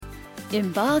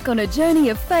Embark on a journey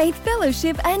of faith,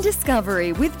 fellowship and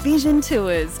discovery with Vision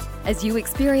Tours as you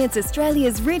experience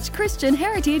Australia's rich Christian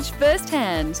heritage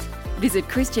firsthand. Visit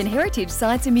Christian heritage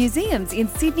sites and museums in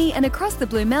Sydney and across the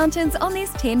Blue Mountains on this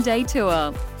 10-day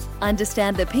tour.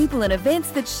 Understand the people and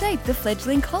events that shaped the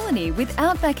fledgling colony with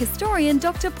Outback historian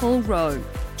Dr. Paul Rowe.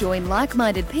 Join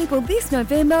like-minded people this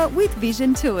November with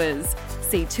Vision Tours.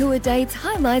 See tour dates,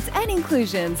 highlights and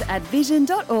inclusions at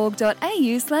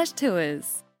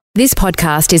vision.org.au/tours. This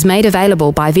podcast is made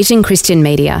available by Vision Christian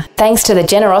Media, thanks to the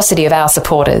generosity of our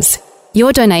supporters.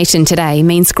 Your donation today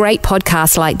means great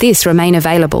podcasts like this remain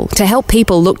available to help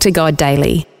people look to God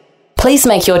daily. Please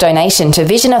make your donation to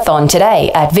Visionathon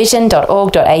today at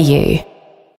vision.org.au.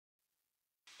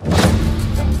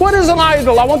 What is an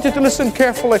idol? I want you to listen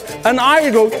carefully. An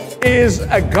idol is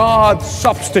a God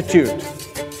substitute.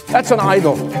 That's an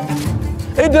idol.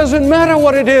 It doesn't matter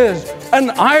what it is. An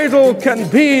idol can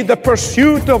be the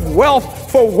pursuit of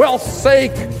wealth for wealth's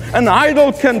sake. An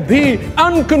idol can be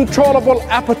uncontrollable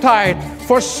appetite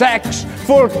for sex,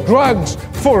 for drugs,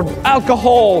 for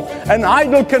alcohol. An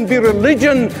idol can be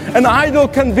religion. An idol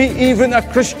can be even a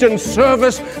Christian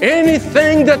service.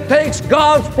 Anything that takes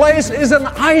God's place is an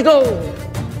idol.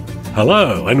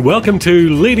 Hello and welcome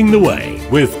to Leading the Way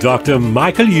with Dr.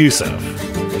 Michael Youssef.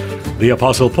 The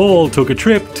Apostle Paul took a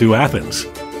trip to Athens.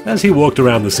 As he walked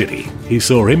around the city, he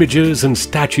saw images and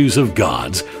statues of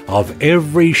gods of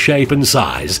every shape and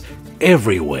size,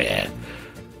 everywhere.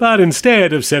 But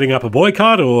instead of setting up a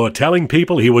boycott or telling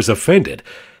people he was offended,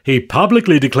 he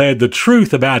publicly declared the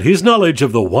truth about his knowledge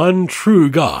of the one true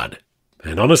God.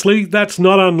 And honestly, that's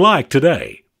not unlike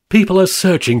today. People are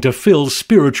searching to fill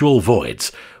spiritual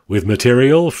voids with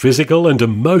material, physical, and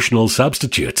emotional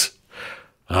substitutes.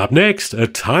 Up next, a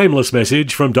timeless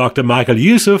message from Dr. Michael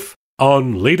Youssef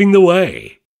on Leading the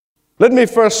Way. Let me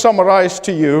first summarize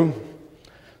to you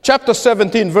chapter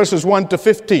 17, verses 1 to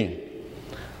 15.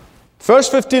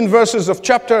 First 15 verses of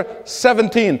chapter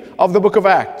 17 of the book of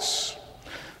Acts.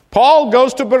 Paul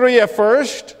goes to Berea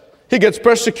first. He gets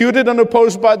persecuted and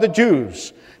opposed by the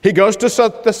Jews. He goes to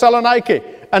Thessaloniki,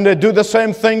 and they do the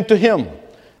same thing to him.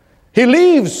 He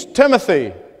leaves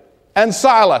Timothy and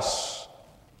Silas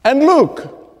and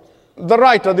Luke, the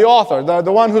writer, the author,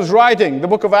 the one who's writing the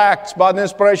book of Acts by the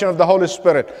inspiration of the Holy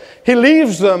Spirit. He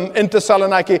leaves them in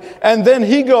Thessaloniki, and then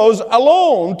he goes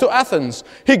alone to Athens.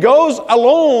 He goes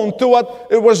alone to what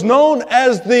it was known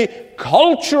as the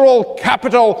cultural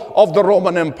capital of the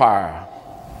Roman Empire.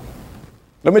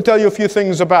 Let me tell you a few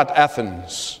things about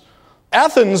Athens.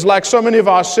 Athens, like so many of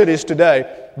our cities today,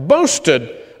 boasted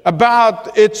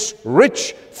about its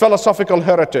rich philosophical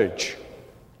heritage.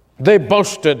 They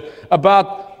boasted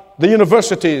about the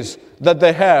universities that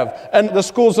they have and the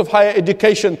schools of higher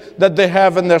education that they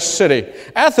have in their city.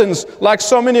 Athens, like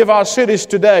so many of our cities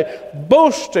today,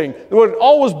 were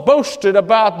always boasted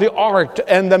about the art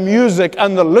and the music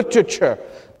and the literature.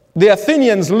 The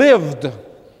Athenians lived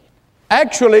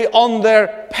actually on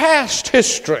their past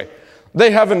history. They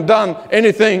haven't done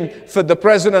anything for the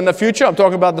present and the future. I'm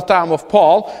talking about the time of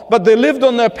Paul. But they lived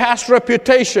on their past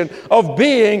reputation of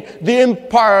being the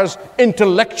empire's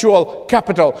intellectual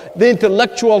capital, the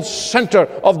intellectual center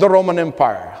of the Roman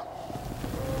Empire.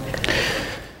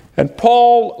 And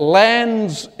Paul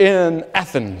lands in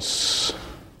Athens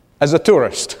as a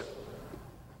tourist.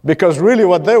 Because really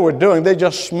what they were doing, they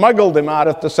just smuggled him out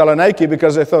of Thessaloniki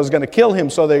because they thought it was going to kill him.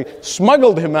 So they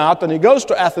smuggled him out, and he goes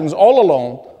to Athens all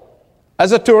alone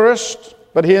as a tourist,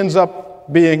 but he ends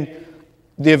up being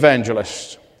the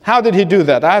evangelist. How did he do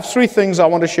that? I have three things I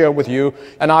want to share with you,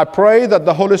 and I pray that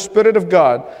the Holy Spirit of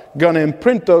God going to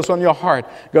imprint those on your heart,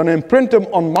 going to imprint them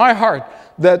on my heart,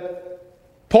 that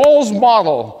Paul's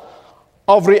model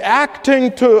of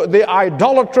reacting to the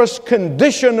idolatrous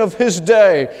condition of his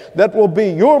day, that will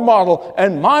be your model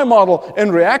and my model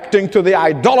in reacting to the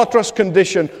idolatrous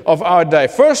condition of our day.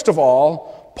 First of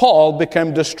all, Paul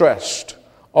became distressed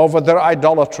over their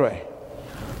idolatry.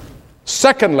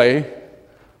 Secondly,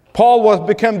 Paul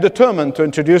became determined to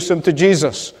introduce them to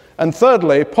Jesus. And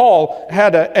thirdly, Paul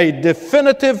had a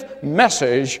definitive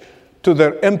message to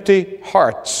their empty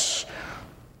hearts.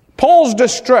 Paul's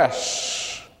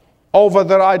distress over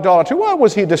their idolatry. Why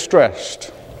was he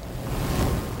distressed?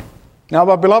 Now,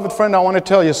 my beloved friend, I want to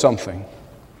tell you something.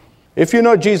 If you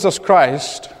know Jesus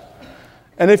Christ,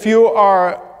 and if you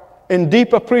are in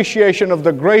deep appreciation of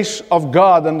the grace of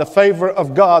God and the favor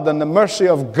of God and the mercy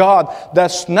of God that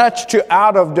snatched you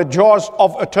out of the jaws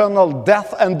of eternal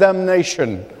death and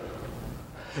damnation,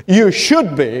 you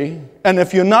should be, and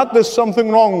if you're not, there's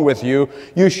something wrong with you,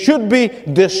 you should be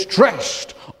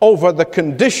distressed over the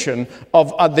condition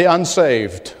of the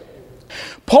unsaved.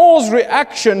 Paul's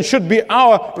reaction should be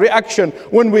our reaction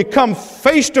when we come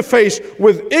face to face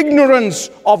with ignorance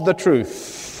of the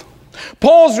truth.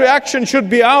 Paul's reaction should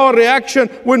be our reaction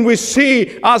when we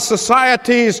see our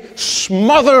societies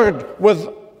smothered with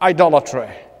idolatry.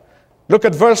 Look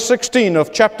at verse 16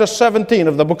 of chapter 17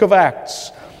 of the book of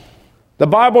Acts. The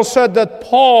Bible said that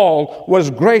Paul was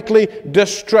greatly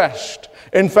distressed.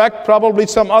 In fact, probably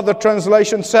some other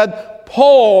translation said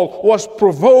Paul was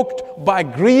provoked by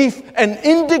grief and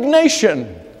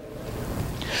indignation.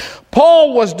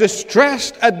 Paul was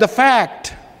distressed at the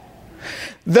fact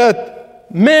that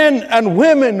men and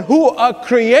women who are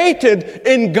created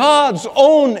in God's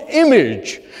own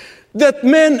image, that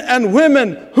men and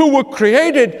women who were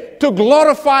created to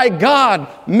glorify God,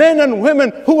 men and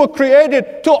women who were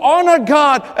created to honor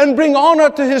God and bring honor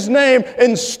to His name,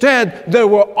 instead they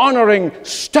were honoring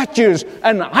statues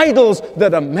and idols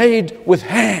that are made with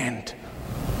hand.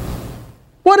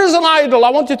 What is an idol? I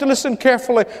want you to listen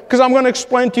carefully, because I'm going to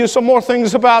explain to you some more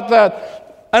things about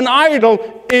that. An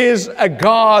idol is a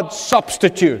God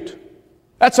substitute.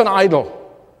 That's an idol.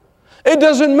 It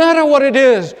doesn't matter what it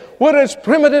is, whether it's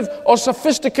primitive or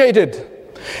sophisticated.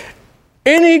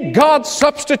 Any God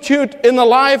substitute in the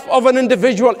life of an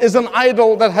individual is an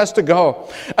idol that has to go.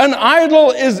 An idol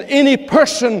is any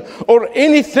person or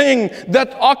anything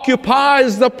that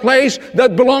occupies the place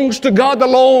that belongs to God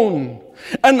alone.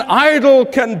 An idol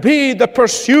can be the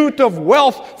pursuit of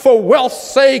wealth for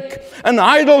wealth's sake. An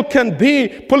idol can be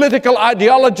political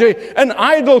ideology. An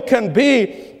idol can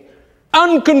be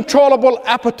uncontrollable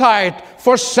appetite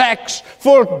for sex,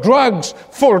 for drugs,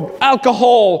 for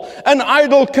alcohol. An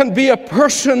idol can be a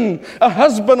person, a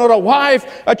husband or a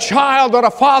wife, a child or a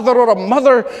father or a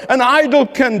mother. An idol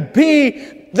can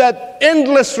be that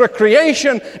endless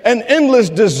recreation and endless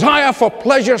desire for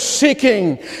pleasure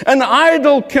seeking. An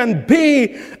idol can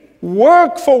be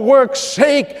work for work's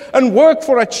sake and work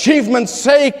for achievement's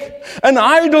sake. An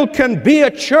idol can be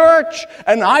a church.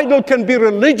 An idol can be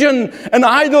religion. An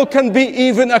idol can be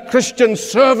even a Christian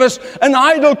service. An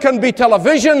idol can be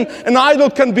television. An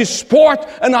idol can be sport.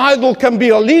 An idol can be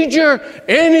a leisure.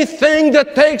 Anything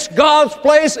that takes God's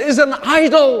place is an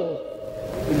idol.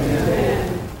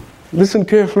 Listen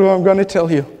carefully what I'm going to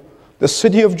tell you. The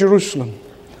city of Jerusalem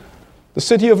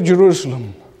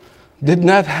did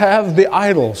not have the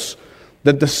idols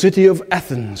that the city of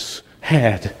Athens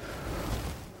had.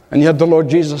 And yet the Lord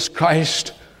Jesus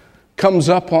Christ comes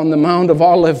up on the Mount of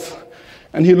Olives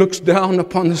and He looks down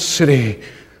upon the city,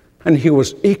 and He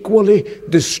was equally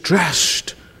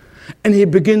distressed. And He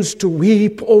begins to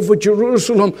weep over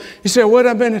Jerusalem. He said, wait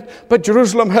a minute, but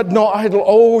Jerusalem had no idol.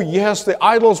 Oh yes, the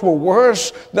idols were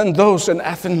worse than those in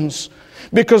Athens.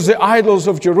 Because the idols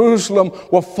of Jerusalem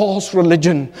were false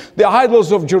religion. The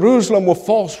idols of Jerusalem were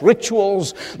false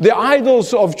rituals. The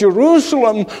idols of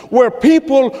Jerusalem were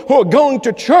people who were going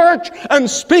to church and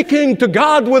speaking to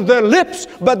God with their lips,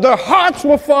 but their hearts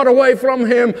were far away from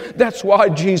Him. That's why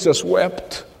Jesus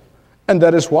wept. And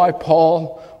that is why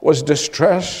Paul was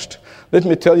distressed. Let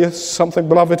me tell you something,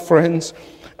 beloved friends.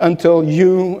 Until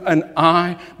you and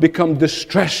I become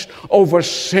distressed over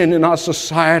sin in our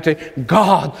society,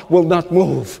 God will not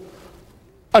move.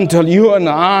 Until you and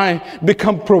I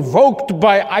become provoked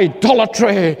by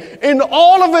idolatry in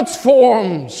all of its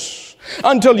forms.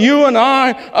 Until you and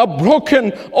I are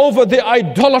broken over the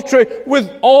idolatry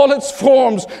with all its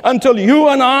forms. Until you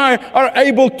and I are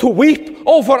able to weep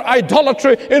over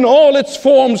idolatry in all its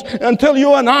forms. Until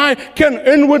you and I can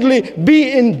inwardly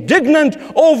be indignant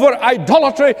over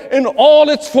idolatry in all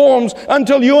its forms.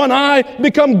 Until you and I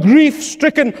become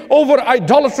grief-stricken over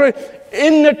idolatry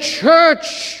in the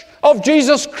church of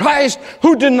Jesus Christ,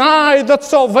 who deny that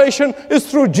salvation is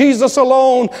through Jesus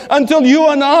alone. Until you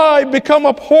and I become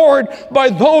abhorred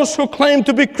by those who claim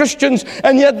to be Christians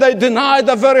and yet they deny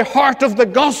the very heart of the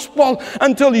gospel.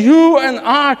 Until you and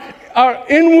I are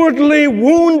inwardly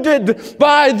wounded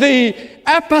by the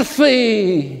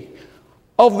apathy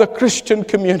of the Christian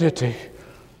community.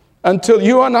 Until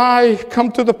you and I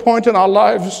come to the point in our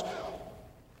lives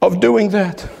of doing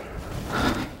that,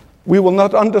 we will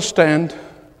not understand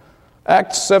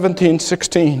Acts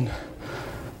 17:16,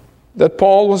 that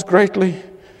Paul was greatly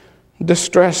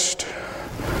distressed.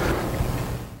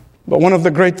 But one of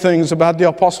the great things about the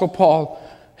Apostle Paul,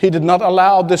 he did not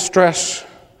allow distress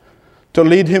to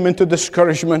lead him into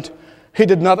discouragement. He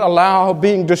did not allow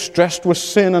being distressed with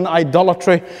sin and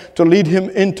idolatry to lead him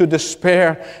into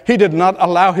despair. He did not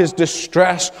allow his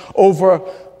distress over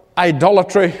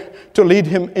idolatry to lead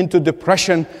him into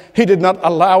depression. He did not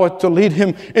allow it to lead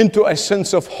him into a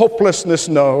sense of hopelessness,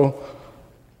 no.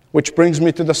 Which brings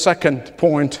me to the second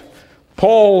point.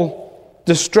 Paul's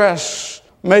distress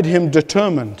made him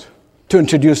determined to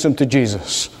introduce him to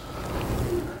Jesus.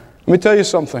 Let me tell you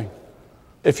something.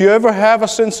 If you ever have a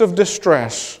sense of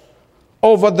distress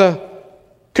over the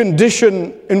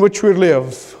condition in which we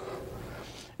live,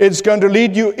 it's going to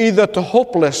lead you either to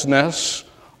hopelessness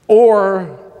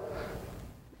or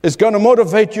it's going to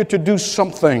motivate you to do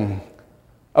something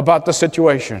about the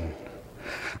situation.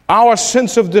 Our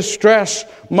sense of distress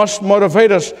must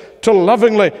motivate us to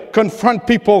lovingly confront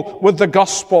people with the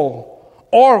gospel,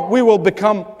 or we will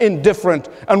become indifferent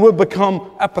and will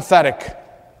become apathetic.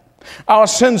 Our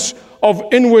sense of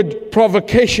inward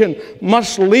provocation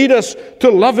must lead us to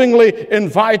lovingly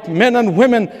invite men and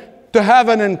women to have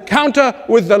an encounter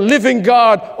with the living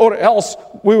God, or else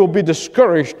we will be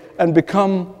discouraged and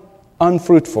become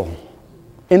unfruitful,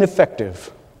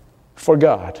 ineffective for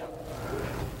God.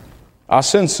 Our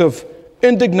sense of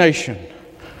indignation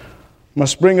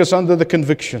must bring us under the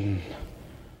conviction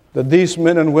that these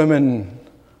men and women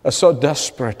are so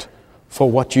desperate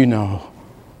for what you know,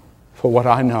 for what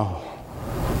I know.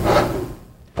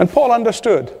 And Paul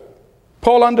understood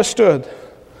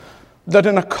that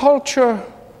in a culture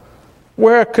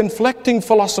where conflicting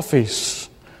philosophies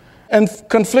and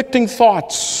conflicting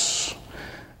thoughts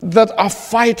that are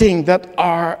fighting, that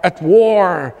are at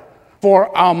war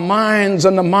for our minds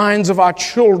and the minds of our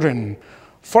children,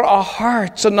 for our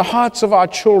hearts and the hearts of our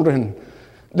children,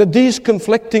 that these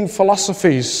conflicting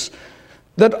philosophies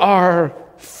that are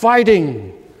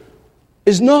fighting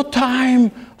is no time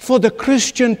for the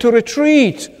Christian to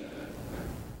retreat.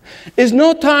 Is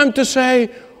no time to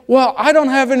say, well, I don't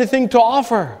have anything to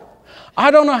offer. I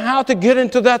don't know how to get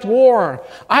into that war.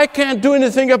 I can't do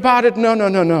anything about it.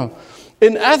 No.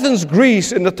 In Athens,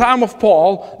 Greece, in the time of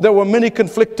Paul, there were many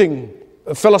conflicting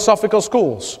philosophical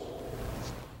schools.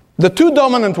 The two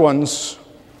dominant ones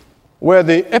were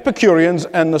the Epicureans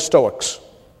and the Stoics.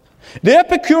 The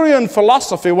Epicurean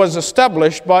philosophy was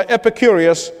established by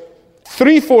Epicurus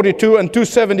 342 and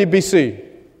 270 BC.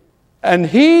 And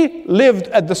he lived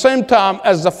at the same time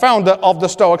as the founder of the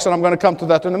Stoics, and I'm going to come to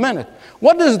that in a minute.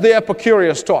 What does the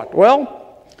Epicureans taught?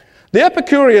 Well, the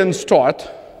Epicureans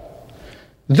taught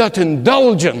that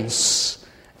indulgence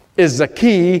is the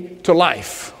key to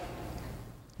life.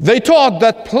 They taught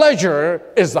that pleasure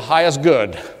is the highest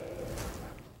good.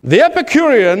 The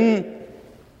Epicurean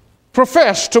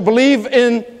professed to believe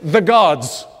in the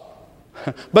gods,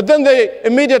 but then they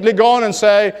immediately go on and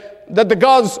say that the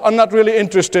gods are not really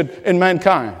interested in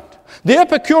mankind. The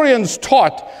Epicureans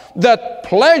taught that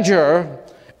pleasure,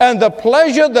 and the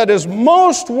pleasure that is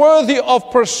most worthy of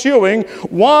pursuing,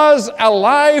 was a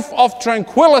life of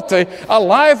tranquility, a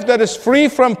life that is free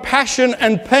from passion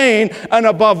and pain, and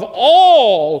above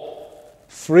all,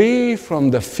 free from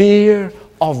the fear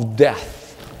of death.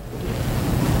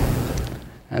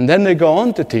 And then they go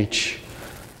on to teach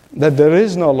that there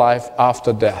is no life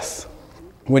after death.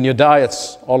 When you die,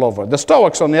 it's all over. The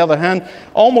Stoics, on the other hand,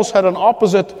 almost had an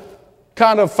opposite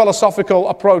kind of philosophical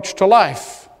approach to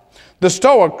life. The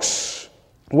Stoics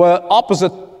were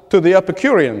opposite to the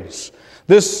Epicureans.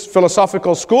 This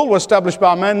philosophical school was established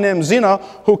by a man named Zeno,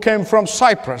 who came from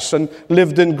Cyprus and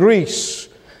lived in Greece.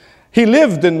 He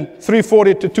lived in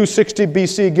 340 to 260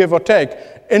 BC, give or take.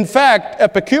 In fact,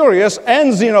 Epicurus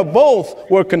and Zeno both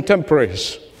were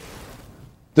contemporaries.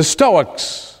 The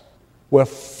Stoics were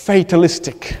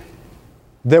fatalistic.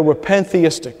 They were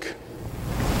pantheistic.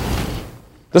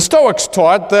 The Stoics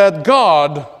taught that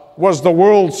God was the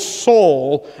world's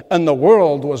soul and the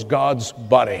world was God's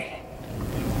body.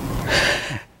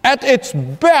 At its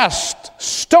best,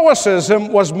 Stoicism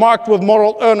was marked with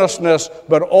moral earnestness,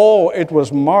 but it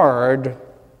was marred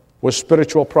with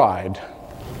spiritual pride.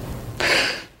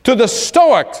 To the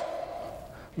Stoic,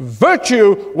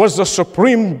 virtue was the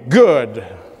supreme good.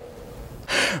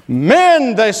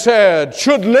 Men, they said,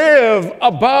 should live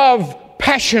above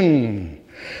passion.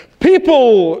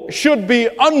 People should be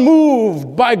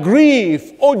unmoved by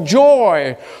grief or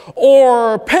joy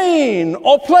or pain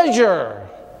or pleasure.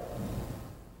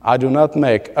 I do not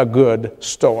make a good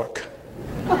Stoic.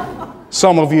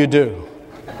 Some of you do.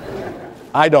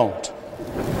 I don't.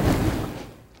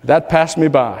 That passed me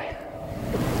by.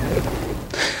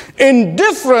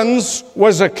 Indifference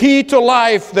was a key to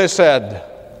life, they said.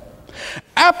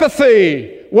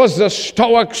 Apathy was the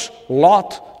Stoics'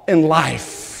 lot in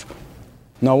life.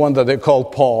 No wonder they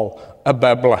called Paul a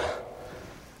babbler.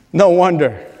 No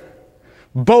wonder.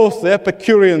 Both the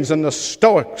Epicureans and the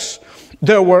Stoics,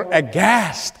 they were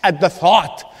aghast at the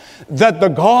thought that the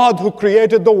God who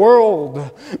created the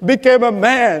world became a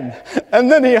man,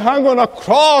 and then he hung on a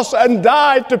cross and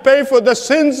died to pay for the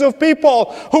sins of people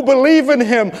who believe in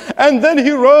him, and then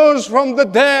he rose from the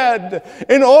dead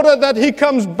in order that he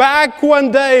comes back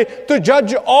one day to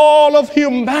judge all of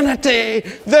humanity.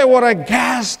 They were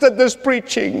aghast at this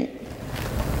preaching.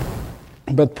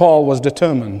 But Paul was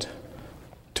determined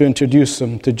to introduce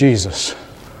them to Jesus,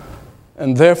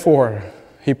 and therefore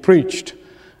he preached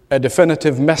a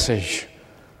definitive message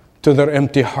to their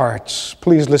empty hearts.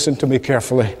 Please listen to me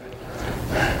carefully.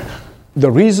 The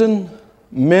reason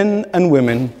men and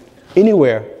women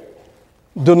anywhere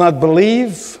do not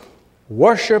believe,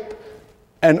 worship,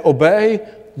 and obey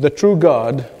the true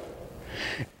God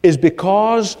is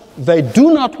because they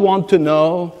do not want to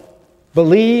know,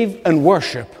 believe, and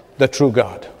worship the true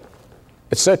God.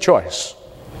 It's their choice.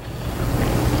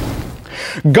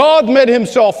 God made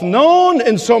himself known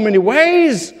in so many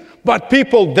ways, but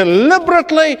people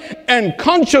deliberately and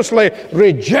consciously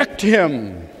reject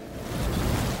him.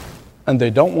 And they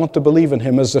don't want to believe in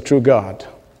him as the true God.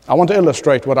 I want to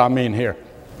illustrate what I mean here.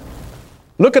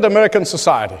 Look at American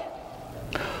society.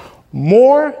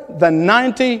 More than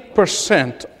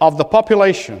 90% of the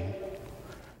population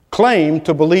claim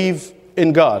to believe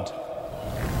in God.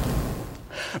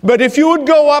 But if you would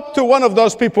go up to one of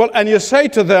those people and you say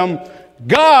to them,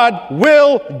 God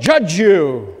will judge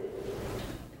you,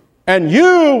 and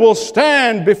you will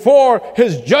stand before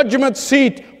his judgment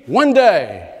seat one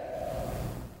day,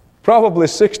 probably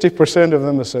 60% of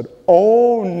them have said,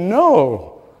 oh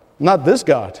no, not this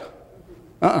God.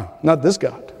 Not this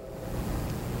God.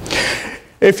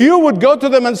 If you would go to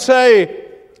them and say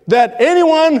that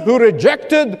anyone who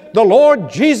rejected the Lord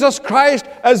Jesus Christ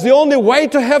as the only way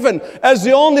to heaven, as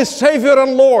the only Savior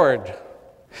and Lord,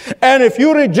 and if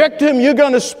you reject him, you're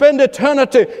going to spend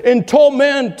eternity in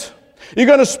torment. You're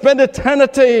going to spend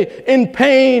eternity in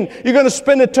pain. You're going to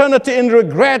spend eternity in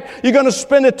regret. You're going to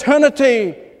spend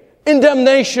eternity in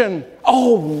damnation.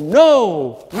 Oh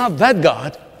no, not that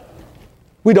God.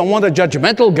 We don't want a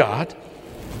judgmental God.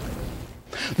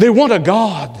 They want a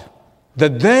God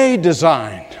that they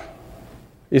designed,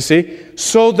 you see,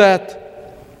 so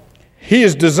that he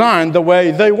is designed the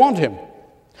way they want him.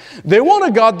 They want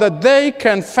a God that they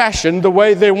can fashion the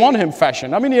way they want him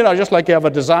fashioned. I mean, just like you have a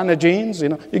designer jeans,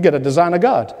 you get a designer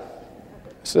God.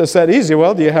 So it's that easy.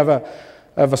 Well, do you have a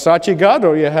Versace God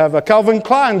or you have a Calvin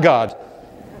Klein God?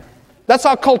 That's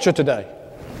our culture today.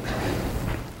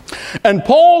 And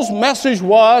Paul's message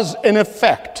was, in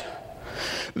effect,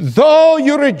 though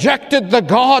you rejected the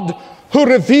God who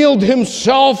revealed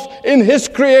himself in his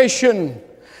creation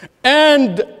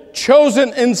and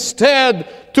chosen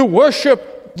instead to worship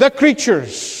the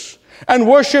creatures and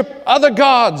worship other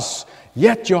gods,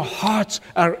 yet your hearts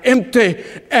are empty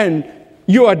and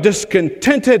you are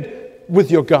discontented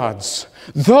with your gods.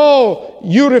 Though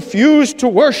you refuse to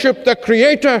worship the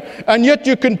Creator and yet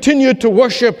you continue to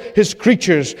worship his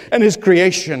creatures and his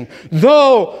creation.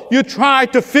 Though you try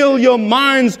to fill your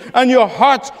minds and your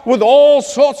hearts with all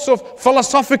sorts of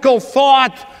philosophical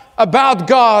thought about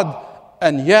God,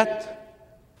 and yet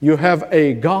you have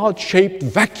a God-shaped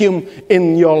vacuum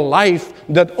in your life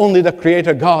that only the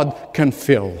Creator God can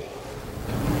fill.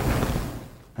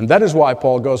 And that is why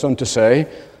Paul goes on to say,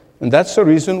 and that's the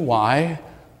reason why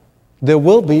there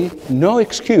will be no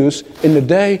excuse in the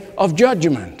day of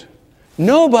judgment.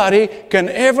 Nobody can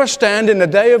ever stand in the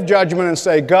day of judgment and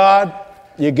say, God,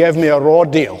 you gave me a raw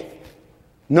deal.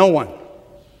 No one.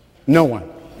 No one.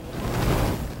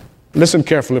 Listen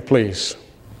carefully, please.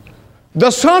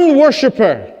 The sun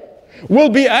worshiper will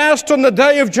be asked on the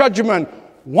day of judgment,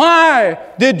 why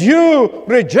did you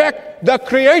reject the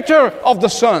Creator of the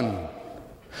sun?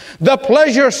 The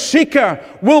pleasure seeker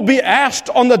will be asked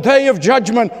on the day of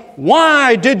judgment,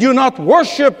 why did you not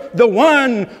worship the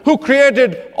one who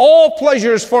created all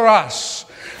pleasures for us?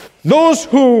 Those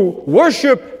who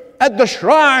worship at the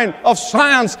shrine of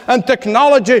science and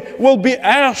technology will be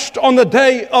asked on the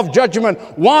day of judgment,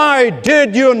 why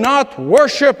did you not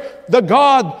worship the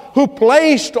God who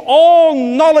placed all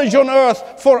knowledge on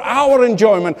earth for our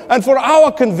enjoyment and for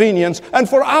our convenience and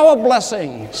for our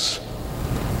blessings?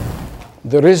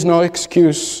 There is no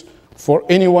excuse for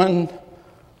anyone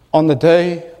on the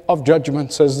day of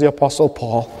judgment, says the Apostle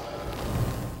Paul.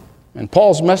 And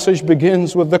Paul's message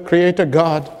begins with the Creator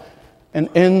God and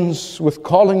ends with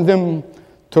calling them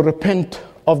to repent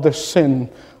of the sin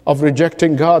of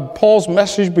rejecting God. Paul's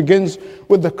message begins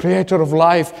with the Creator of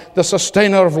life, the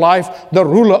sustainer of life, the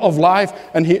ruler of life,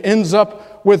 and he ends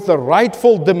up with the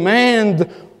rightful demand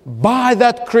by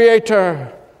that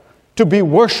Creator to be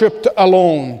worshipped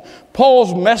alone.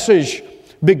 Paul's message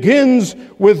begins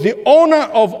with the owner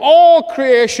of all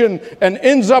creation and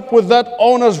ends up with that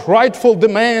owner's rightful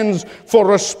demands for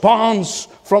response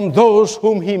from those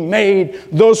whom he made,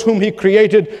 those whom he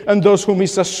created, and those whom he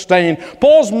sustained.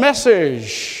 Paul's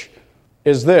message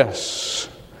is this,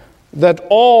 that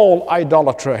all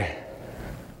idolatry,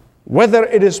 whether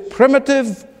it is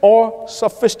primitive or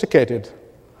sophisticated,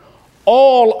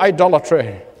 all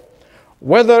idolatry,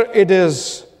 whether it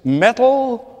is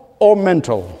metal or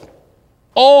mental,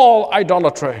 all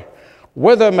idolatry,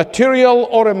 whether material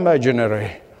or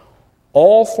imaginary,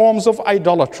 all forms of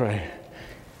idolatry,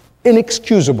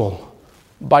 inexcusable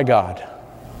by God.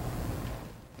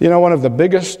 You know, one of the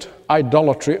biggest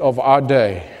idolatry of our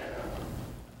day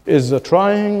is the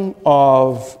trying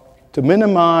to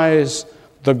minimize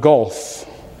the gulf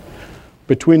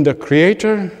between the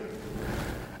Creator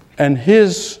and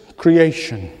His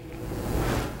creation.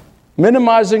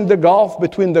 Minimizing the gulf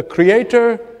between the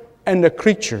Creator and the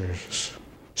creatures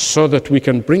so that we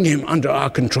can bring Him under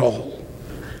our control.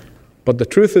 But the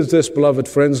truth is this, beloved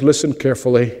friends, listen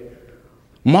carefully.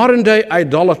 Modern day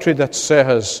idolatry that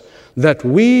says that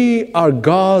we are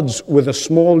gods with a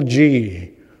small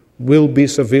g will be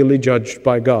severely judged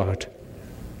by God.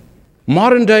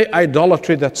 Modern day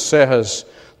idolatry that says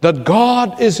that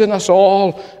God is in us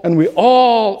all and we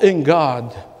all in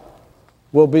God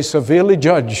will be severely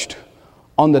judged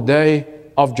on the day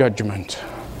of judgment.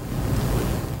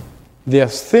 The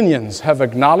Athenians have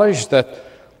acknowledged that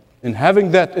in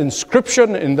having that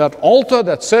inscription in that altar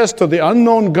that says to the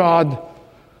unknown God,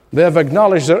 they have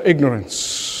acknowledged their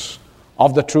ignorance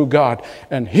of the true God.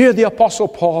 And here the Apostle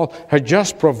Paul had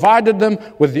just provided them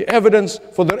with the evidence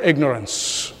for their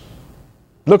ignorance.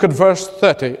 Look at verse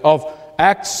 30 of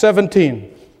Acts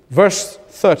 17, verse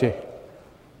 30.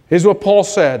 Here's what Paul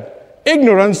said.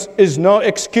 Ignorance is no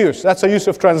excuse. That's a use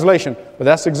of translation, but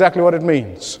that's exactly what it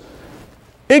means.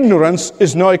 Ignorance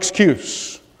is no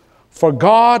excuse. For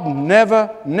God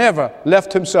never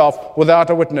left Himself without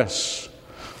a witness.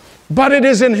 But it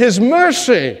is in His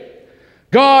mercy.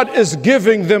 God is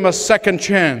giving them a second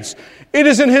chance. It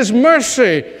is in His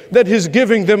mercy that He's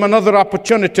giving them another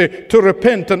opportunity to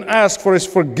repent and ask for His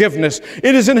forgiveness.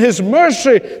 It is in His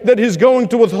mercy that He's going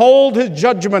to withhold His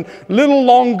judgment a little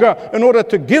longer in order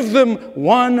to give them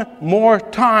one more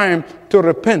time to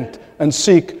repent and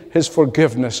seek His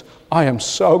forgiveness. I am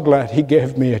so glad He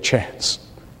gave me a chance.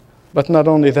 But not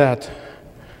only that,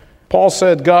 Paul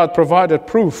said God provided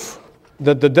proof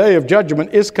that the day of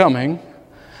judgment is coming,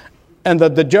 and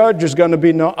that the judge is going to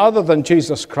be no other than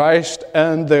Jesus Christ,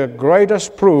 and the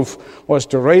greatest proof was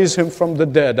to raise Him from the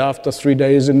dead after 3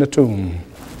 days in the tomb.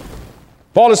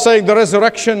 Paul is saying the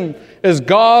resurrection is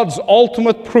God's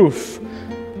ultimate proof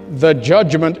that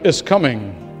judgment is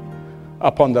coming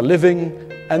upon the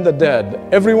living and the dead.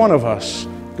 Every one of us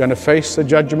going to face the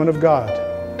judgment of God.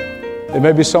 There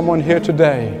may be someone here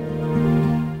today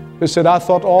who said, I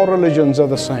thought all religions are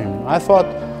the same. I thought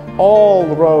all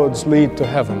roads lead to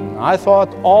heaven. I thought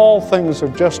all things are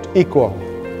just equal.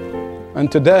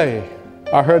 And today,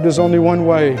 I heard there's only one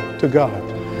way to God.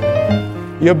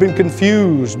 You've been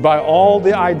confused by all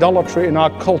the idolatry in our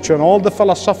culture and all the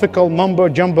philosophical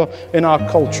mumbo-jumbo in our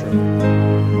culture.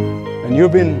 And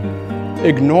you've been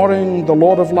ignoring the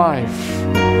Lord of life.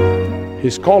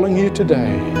 He's calling you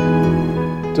today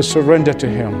to surrender to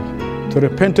Him, to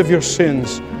repent of your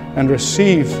sins and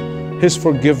receive His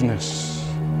forgiveness.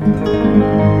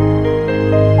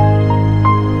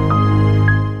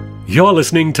 You're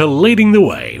listening to Leading the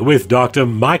Way with Dr.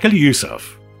 Michael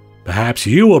Youssef. Perhaps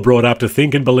you were brought up to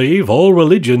think and believe all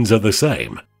religions are the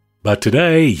same, but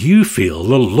today you feel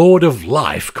the Lord of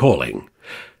Life calling.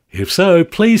 If so,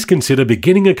 please consider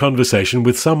beginning a conversation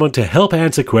with someone to help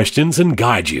answer questions and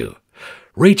guide you.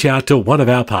 Reach out to one of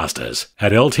our pastors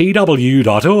at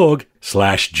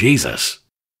ltw.org/Jesus.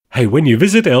 Hey, when you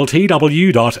visit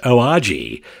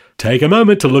ltw.org, take a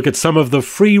moment to look at some of the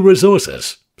free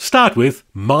resources. Start with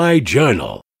My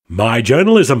Journal. My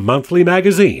Journal is a monthly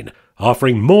magazine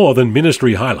offering more than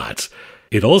ministry highlights.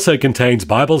 It also contains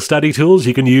Bible study tools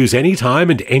you can use anytime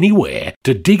and anywhere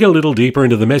to dig a little deeper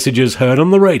into the messages heard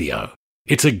on the radio.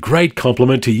 It's a great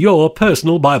complement to your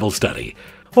personal Bible study.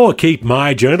 Or keep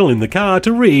My Journal in the car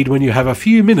to read when you have a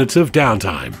few minutes of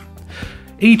downtime.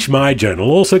 Each My Journal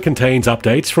also contains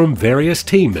updates from various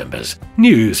team members,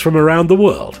 news from around the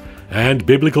world, and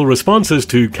biblical responses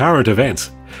to current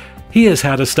events. Here's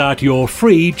how to start your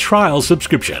free trial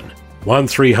subscription.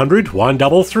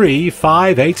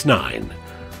 1-300-133-589.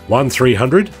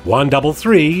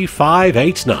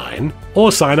 1-300-133-589.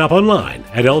 Or sign up online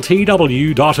at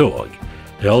ltw.org.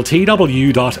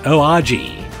 ltw.org.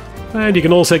 And you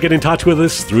can also get in touch with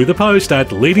us through the post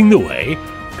at Leading the Way,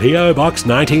 P.O. Box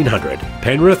 1900,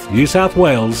 Penrith, New South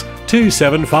Wales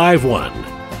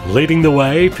 2751. Leading the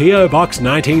Way, P.O. Box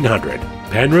 1900,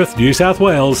 Penrith, New South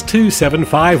Wales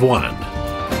 2751.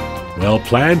 Well,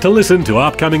 plan to listen to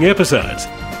upcoming episodes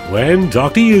when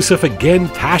Dr. Youssef again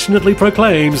passionately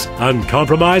proclaims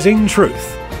uncompromising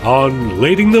truth on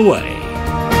Leading the Way.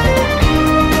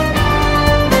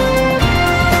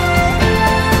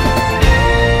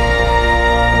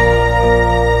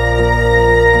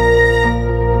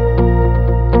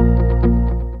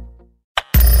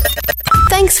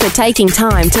 Thanks for taking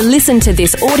time to listen to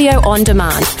this audio on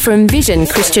demand from Vision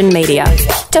Christian Media.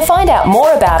 To find out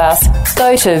more about us,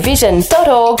 go to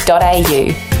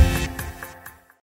vision.org.au.